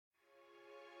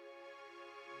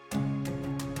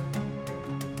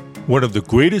One of the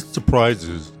greatest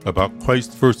surprises about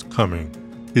Christ's first coming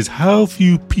is how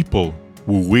few people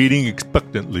were waiting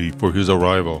expectantly for his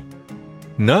arrival.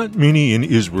 Not many in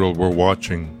Israel were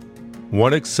watching.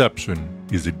 One exception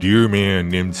is a dear man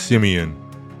named Simeon,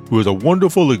 who is a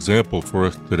wonderful example for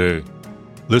us today.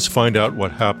 Let's find out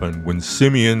what happened when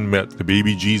Simeon met the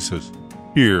baby Jesus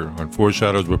here on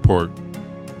Foreshadows Report.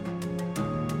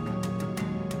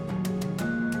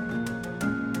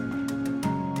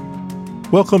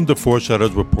 Welcome to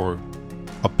Foreshadows Report,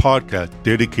 a podcast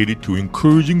dedicated to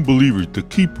encouraging believers to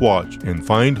keep watch and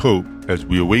find hope as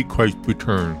we await Christ's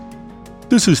return.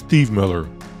 This is Steve Miller.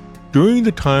 During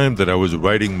the time that I was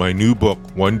writing my new book,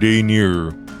 One Day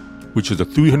Nearer, which is a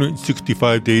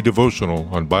 365-day devotional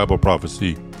on Bible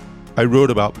prophecy, I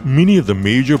wrote about many of the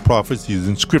major prophecies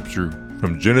in Scripture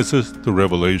from Genesis to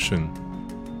Revelation.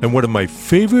 And one of my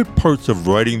favorite parts of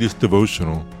writing this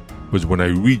devotional was when I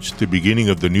reached the beginning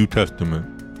of the New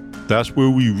Testament. That's where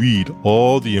we read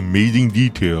all the amazing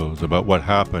details about what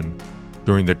happened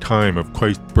during the time of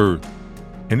Christ's birth.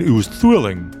 And it was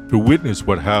thrilling to witness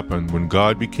what happened when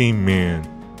God became man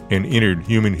and entered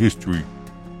human history.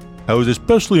 I was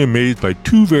especially amazed by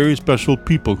two very special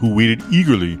people who waited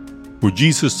eagerly for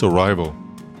Jesus' arrival.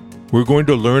 We're going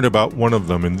to learn about one of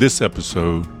them in this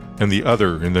episode and the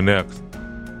other in the next.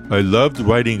 I loved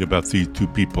writing about these two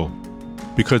people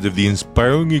because of the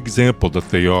inspiring example that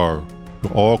they are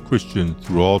to all Christians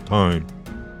through all time,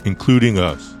 including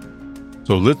us.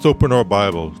 So let's open our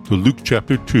Bibles to Luke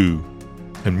chapter 2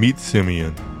 and meet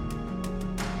Simeon.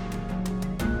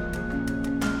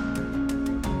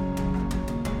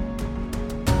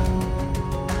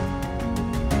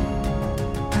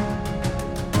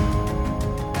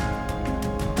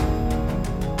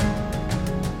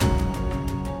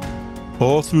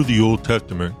 All through the Old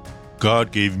Testament,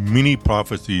 God gave many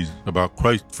prophecies about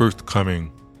Christ's first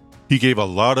coming. He gave a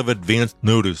lot of advance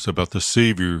notice about the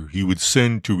Savior he would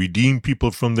send to redeem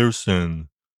people from their sin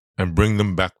and bring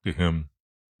them back to him.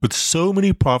 With so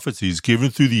many prophecies given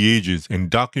through the ages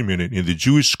and documented in the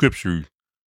Jewish scriptures,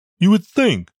 you would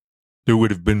think there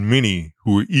would have been many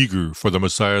who were eager for the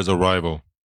Messiah's arrival,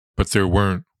 but there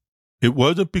weren't. It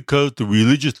wasn't because the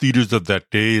religious leaders of that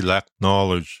day lacked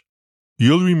knowledge.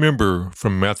 You'll remember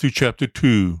from Matthew chapter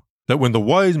 2 that when the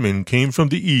wise men came from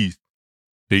the east,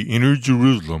 they entered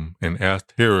Jerusalem and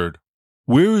asked Herod,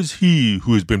 "Where is he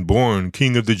who has been born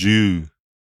King of the Jews?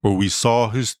 For we saw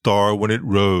his star when it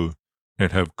rose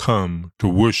and have come to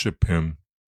worship him."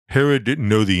 Herod didn't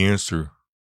know the answer,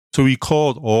 so he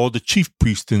called all the chief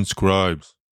priests and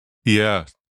scribes. He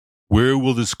asked, "Where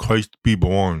will this Christ be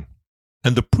born?"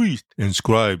 And the priests and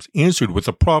scribes answered with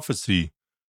a prophecy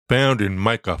found in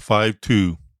Micah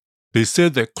 5:2. They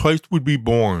said that Christ would be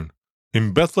born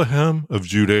in Bethlehem of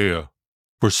Judea.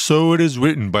 For so it is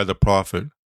written by the prophet,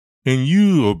 "And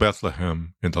you, O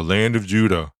Bethlehem, in the land of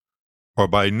Judah, are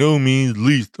by no means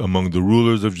least among the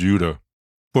rulers of Judah.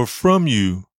 For from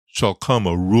you shall come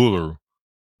a ruler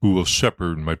who will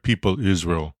shepherd my people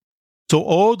Israel." So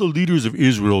all the leaders of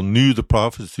Israel knew the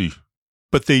prophecy,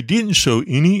 but they didn't show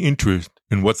any interest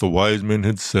in what the wise men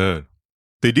had said.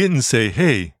 They didn't say,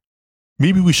 "Hey,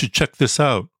 maybe we should check this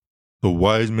out." The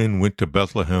wise men went to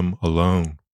Bethlehem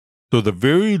alone. So the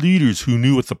very leaders who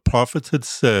knew what the prophets had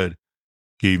said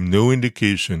gave no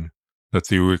indication that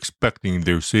they were expecting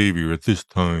their Savior at this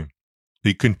time.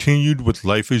 They continued with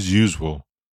life as usual,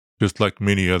 just like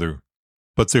many others.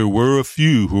 But there were a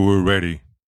few who were ready.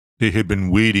 They had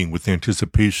been waiting with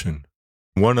anticipation.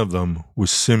 One of them was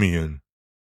Simeon.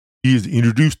 He is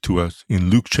introduced to us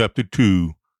in Luke chapter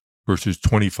 2, verses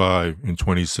 25 and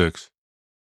 26.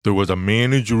 There was a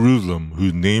man in Jerusalem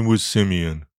whose name was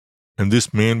Simeon, and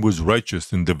this man was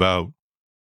righteous and devout,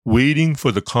 waiting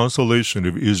for the consolation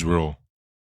of Israel.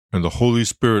 And the Holy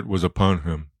Spirit was upon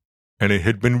him, and it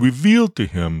had been revealed to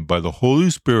him by the Holy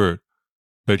Spirit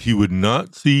that he would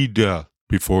not see death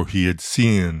before he had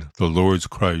seen the Lord's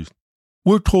Christ.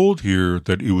 We're told here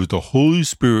that it was the Holy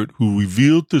Spirit who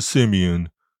revealed to Simeon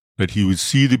that he would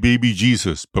see the baby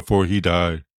Jesus before he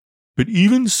died. But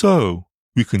even so,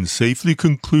 we can safely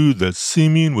conclude that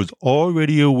Simeon was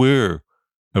already aware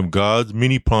of God's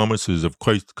many promises of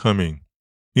Christ's coming.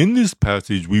 In this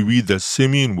passage, we read that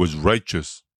Simeon was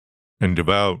righteous and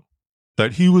devout.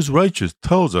 That he was righteous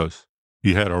tells us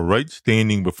he had a right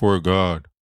standing before God.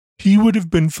 He would have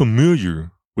been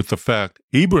familiar with the fact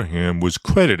Abraham was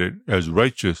credited as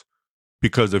righteous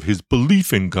because of his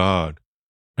belief in God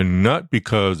and not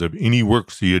because of any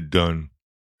works he had done.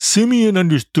 Simeon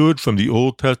understood from the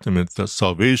Old Testament that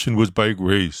salvation was by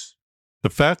grace.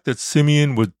 The fact that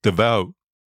Simeon was devout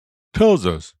tells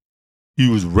us he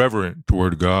was reverent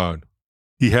toward God.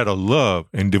 He had a love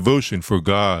and devotion for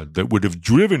God that would have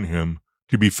driven him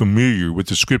to be familiar with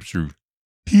the Scriptures.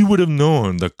 He would have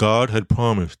known that God had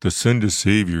promised to send a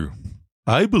Savior.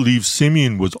 I believe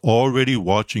Simeon was already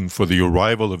watching for the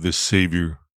arrival of this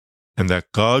Savior, and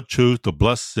that God chose to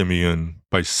bless Simeon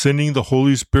by sending the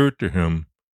Holy Spirit to him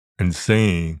and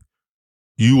saying,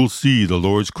 "You will see the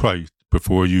Lord's Christ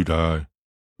before you die."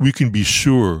 We can be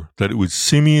sure that it was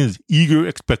Simeon's eager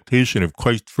expectation of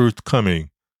Christ's first coming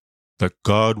that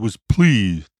God was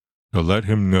pleased to let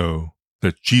him know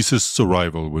that Jesus'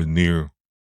 arrival was near.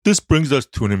 This brings us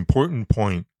to an important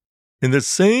point. In the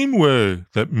same way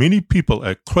that many people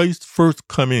at Christ's first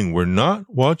coming were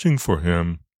not watching for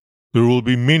him, there will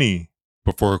be many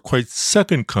before Christ's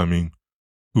second coming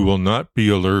who will not be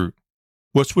alert.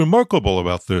 What's remarkable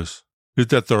about this is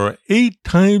that there are 8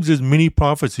 times as many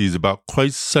prophecies about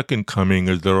Christ's second coming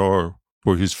as there are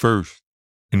for his first.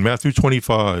 In Matthew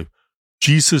 25,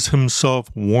 Jesus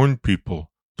himself warned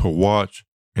people to watch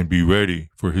and be ready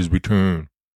for his return.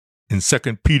 In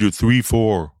 2 Peter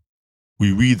 3:4,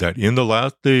 we read that in the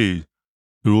last days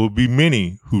there will be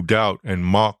many who doubt and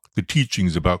mock the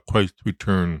teachings about Christ's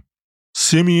return.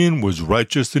 Simeon was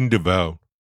righteous and devout.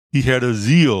 He had a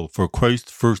zeal for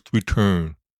Christ's first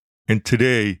return. And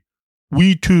today,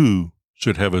 we too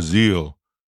should have a zeal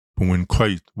for when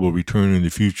Christ will return in the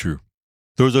future.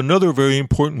 There's another very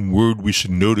important word we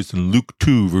should notice in Luke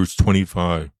 2, verse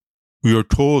 25. We are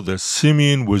told that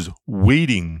Simeon was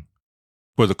waiting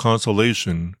for the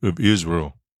consolation of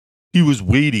Israel. He was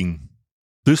waiting.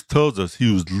 This tells us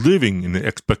he was living in the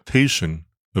expectation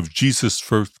of Jesus'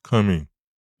 first coming.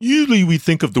 Usually we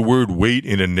think of the word wait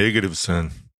in a negative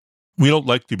sense. We don't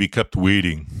like to be kept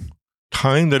waiting.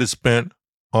 Time that is spent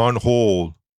on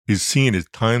hold is seen as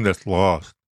time that's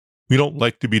lost. We don't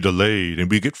like to be delayed, and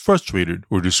we get frustrated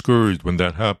or discouraged when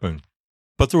that happens.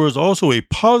 But there is also a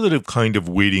positive kind of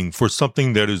waiting for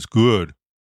something that is good.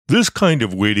 This kind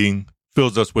of waiting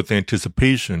fills us with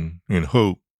anticipation and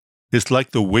hope. It's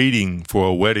like the waiting for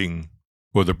a wedding,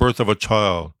 or the birth of a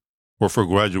child, or for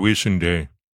graduation day.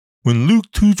 When Luke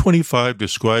 2:25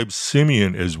 describes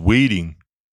Simeon as waiting,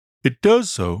 it does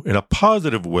so in a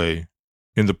positive way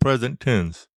in the present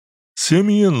tense.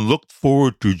 Simeon looked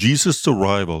forward to Jesus'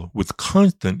 arrival with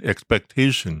constant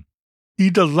expectation. He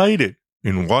delighted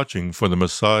in watching for the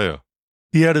Messiah.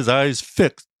 He had his eyes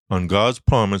fixed on God's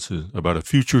promises about a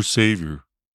future Savior.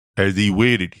 As he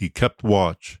waited, he kept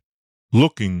watch,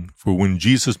 looking for when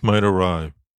Jesus might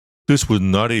arrive. This was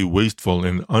not a wasteful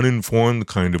and uninformed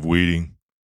kind of waiting.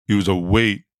 It was a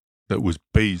wait that was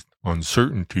based on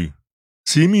certainty.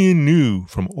 Simeon knew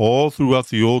from all throughout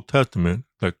the Old Testament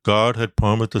that God had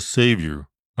promised a Savior,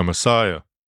 a Messiah,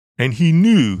 and he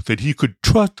knew that he could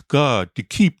trust God to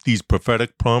keep these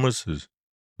prophetic promises.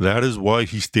 That is why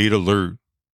he stayed alert.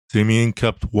 Simeon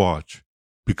kept watch,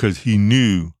 because he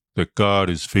knew that God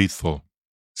is faithful.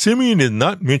 Simeon is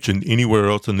not mentioned anywhere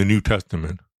else in the New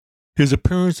Testament. His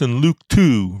appearance in Luke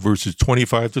 2, verses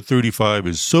 25 to 35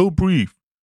 is so brief,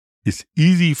 it's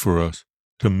easy for us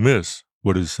to miss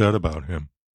what is said about him.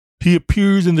 He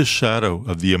appears in the shadow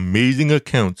of the amazing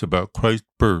accounts about Christ's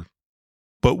birth.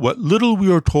 But what little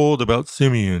we are told about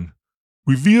Simeon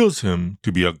reveals him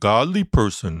to be a godly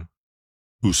person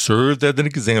who served as an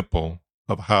example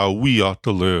of how we ought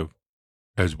to live.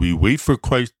 As we wait for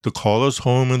Christ to call us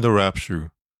home in the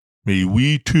rapture, may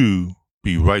we too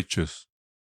be righteous,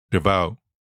 devout,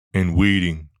 and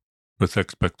waiting with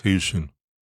expectation.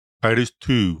 Titus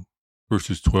 2,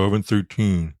 verses 12 and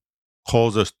 13,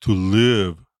 calls us to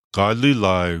live godly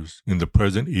lives in the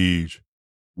present age,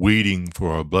 waiting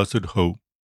for our blessed hope,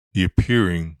 the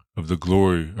appearing of the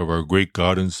glory of our great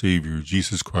God and Savior,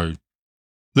 Jesus Christ.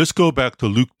 Let's go back to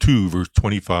Luke 2, verse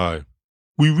 25.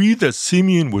 We read that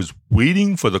Simeon was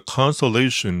waiting for the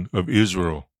consolation of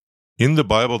Israel. In the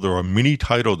Bible, there are many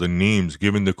titles and names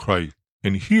given to Christ,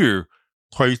 and here,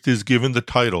 Christ is given the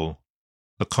title,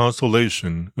 the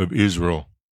consolation of Israel.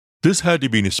 This had to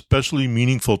be an especially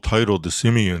meaningful title to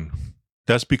Simeon.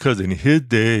 That's because in his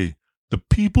day, the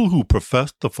people who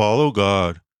professed to follow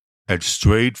God had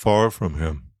strayed far from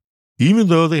him. Even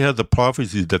though they had the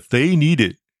prophecies that they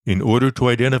needed in order to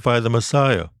identify the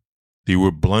Messiah, they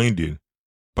were blinded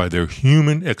by their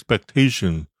human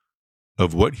expectations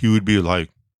of what he would be like.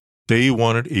 They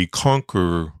wanted a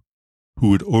conqueror who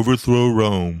would overthrow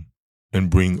Rome and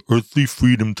bring earthly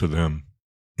freedom to them.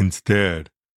 Instead,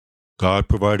 God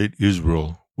provided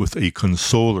Israel with a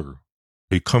consoler,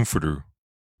 a comforter,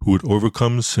 who would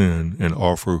overcome sin and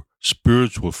offer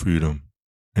spiritual freedom.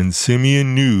 And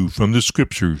Simeon knew from the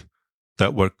scriptures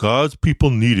that what God's people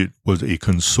needed was a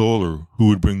consoler who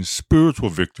would bring spiritual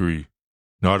victory,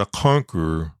 not a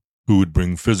conqueror who would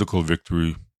bring physical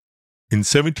victory. In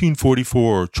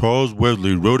 1744, Charles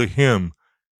Wesley wrote a hymn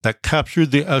that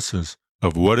captured the essence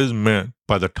of what is meant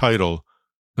by the title,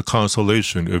 The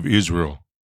Consolation of Israel.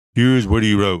 Here's what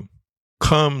he wrote.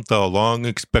 Come, thou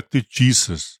long-expected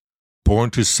Jesus,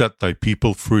 born to set thy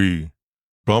people free.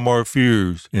 From our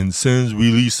fears and sins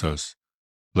release us.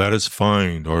 Let us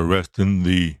find our rest in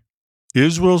thee.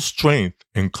 Israel's strength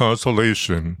and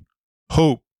consolation,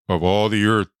 hope of all the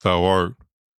earth thou art,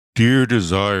 dear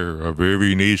desire of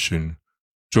every nation,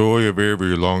 joy of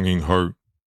every longing heart.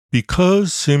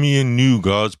 Because Simeon knew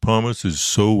God's promises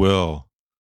so well,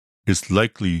 it's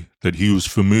likely that he was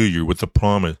familiar with the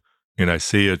promise in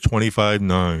Isaiah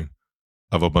 25:9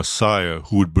 of a Messiah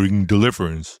who would bring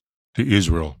deliverance to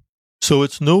Israel. So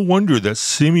it's no wonder that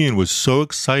Simeon was so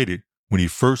excited when he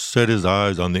first set his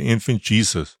eyes on the infant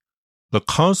Jesus. The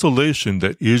consolation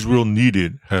that Israel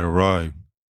needed had arrived,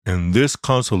 and this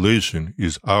consolation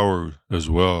is ours as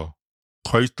well.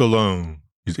 Christ alone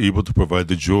is able to provide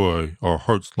the joy our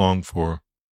hearts long for.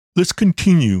 Let's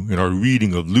continue in our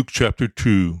reading of Luke chapter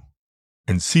 2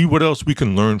 and see what else we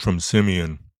can learn from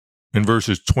Simeon. In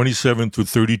verses 27 through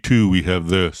 32, we have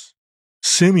this.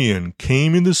 Simeon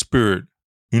came in the Spirit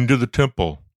into the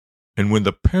temple, and when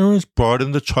the parents brought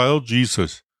in the child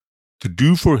Jesus to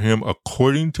do for him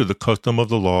according to the custom of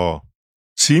the law,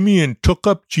 Simeon took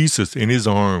up Jesus in his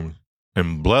arms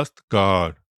and blessed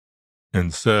God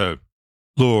and said,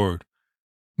 Lord,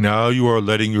 now you are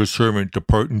letting your servant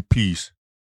depart in peace,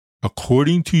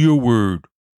 according to your word,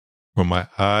 for my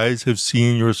eyes have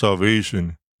seen your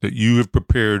salvation that you have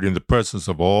prepared in the presence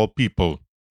of all people,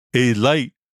 a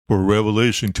light for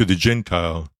revelation to the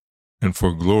Gentile and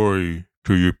for glory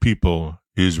to your people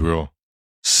Israel.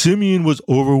 Simeon was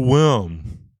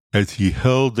overwhelmed as he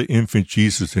held the infant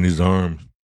Jesus in his arms.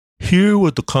 Here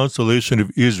was the consolation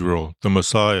of Israel, the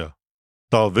Messiah.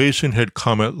 Salvation had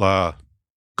come at last.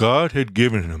 God had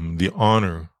given him the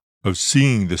honor of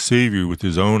seeing the Savior with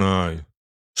his own eyes.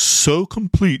 So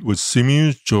complete was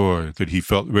Simeon's joy that he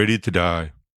felt ready to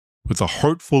die. With a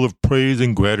heart full of praise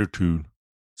and gratitude,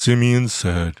 Simeon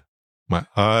said, My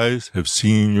eyes have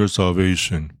seen your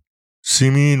salvation.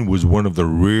 Simeon was one of the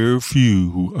rare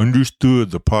few who understood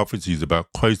the prophecies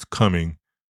about Christ's coming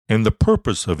and the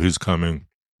purpose of his coming.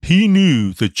 He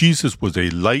knew that Jesus was a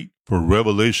light for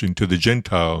revelation to the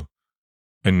Gentiles,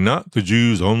 and not the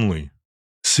Jews only.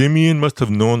 Simeon must have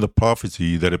known the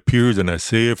prophecy that appears in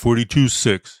Isaiah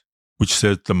 42:6, which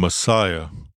says the Messiah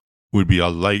would be a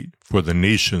light for the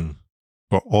nation,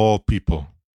 for all people.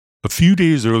 A few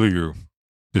days earlier,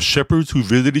 the shepherds who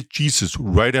visited Jesus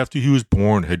right after he was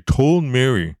born had told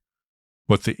Mary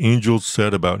what the angels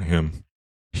said about him.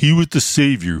 He was the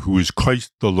Savior who is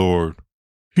Christ the Lord.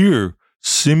 Here,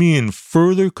 Simeon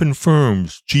further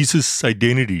confirms Jesus'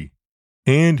 identity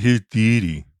and his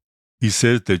deity. He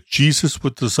says that Jesus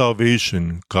was the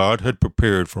salvation God had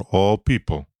prepared for all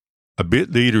people. A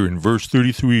bit later in verse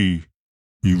 33,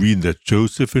 we read that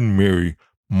Joseph and Mary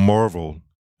marveled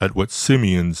at what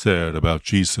Simeon said about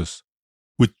Jesus.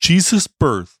 With Jesus'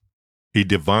 birth, a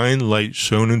divine light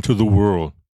shone into the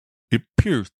world. It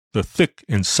pierced the thick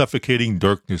and suffocating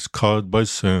darkness caused by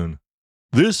sin.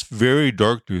 This very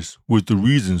darkness was the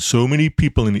reason so many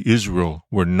people in Israel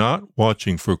were not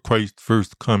watching for Christ's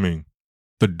first coming.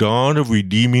 The dawn of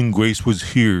redeeming grace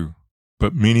was here,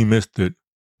 but many missed it.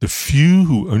 The few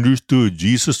who understood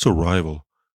Jesus' arrival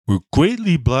were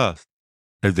greatly blessed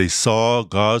as they saw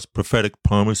God's prophetic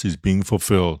promises being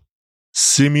fulfilled.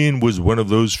 Simeon was one of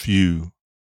those few,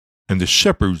 and the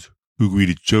shepherds who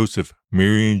greeted Joseph,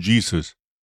 Mary, and Jesus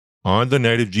on the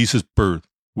night of Jesus' birth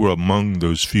were among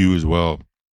those few as well.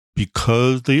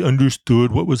 Because they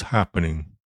understood what was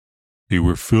happening, they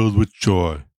were filled with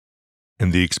joy,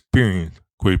 and they experienced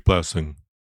great blessing.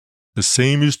 The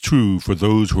same is true for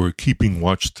those who are keeping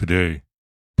watch today.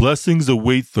 Blessings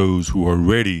await those who are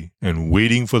ready and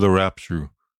waiting for the rapture,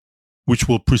 which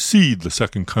will precede the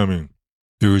second coming.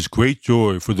 There is great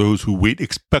joy for those who wait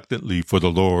expectantly for the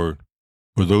Lord,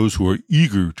 for those who are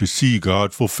eager to see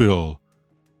God fulfill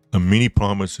the many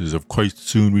promises of Christ's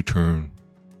soon return.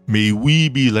 May we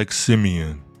be like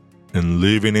Simeon and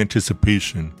live in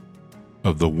anticipation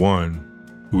of the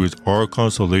one who is our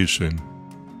consolation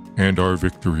and our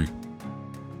victory.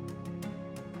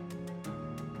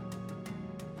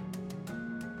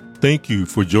 Thank you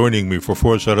for joining me for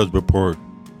Foreshadows Report.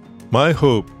 My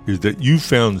hope is that you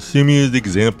found Simeon's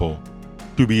example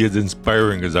to be as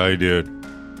inspiring as I did.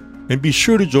 And be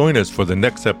sure to join us for the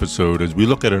next episode as we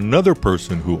look at another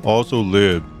person who also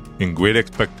lived in great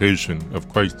expectation of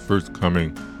Christ's first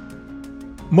coming.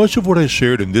 Much of what I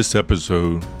shared in this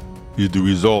episode is the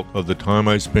result of the time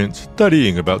I spent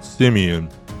studying about Simeon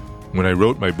when I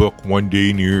wrote my book, One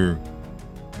Day Nearer.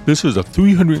 This is a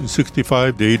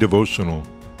 365-day devotional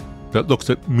that looks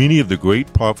at many of the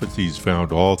great prophecies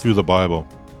found all through the Bible.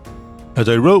 As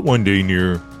I wrote One Day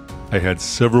Nearer, I had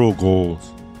several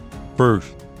goals.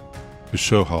 First, to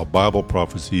show how Bible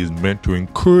prophecy is meant to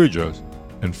encourage us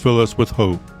and fill us with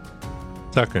hope.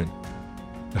 Second,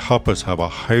 to help us have a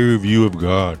higher view of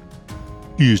God.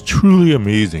 He is truly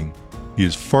amazing. He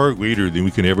is far greater than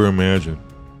we can ever imagine.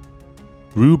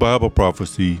 Through Bible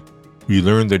prophecy, we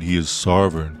learn that He is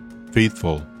sovereign,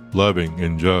 faithful, loving,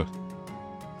 and just.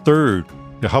 Third,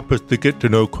 to help us to get to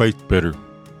know Christ better.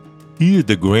 He is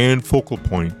the grand focal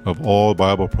point of all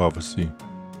Bible prophecy.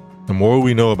 The more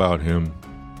we know about Him,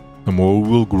 the more we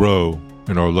will grow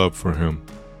in our love for Him.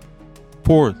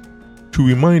 Fourth, to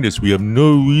remind us we have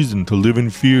no reason to live in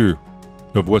fear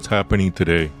of what's happening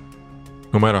today.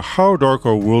 No matter how dark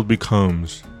our world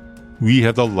becomes, we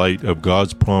have the light of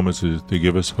God's promises to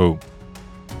give us hope.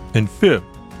 And fifth,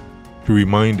 to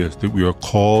remind us that we are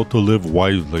called to live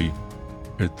wisely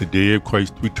as the day of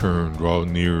Christ's return draws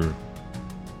nearer.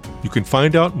 You can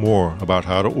find out more about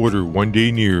how to order One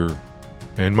Day Nearer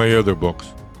and my other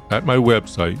books at my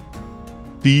website,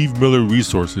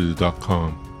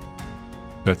 SteveMillerResources.com.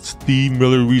 That's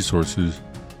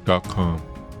SteveMillerResources.com.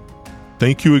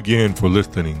 Thank you again for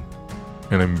listening,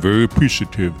 and I'm very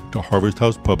appreciative to Harvest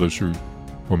House Publishers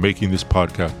for making this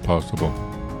podcast possible.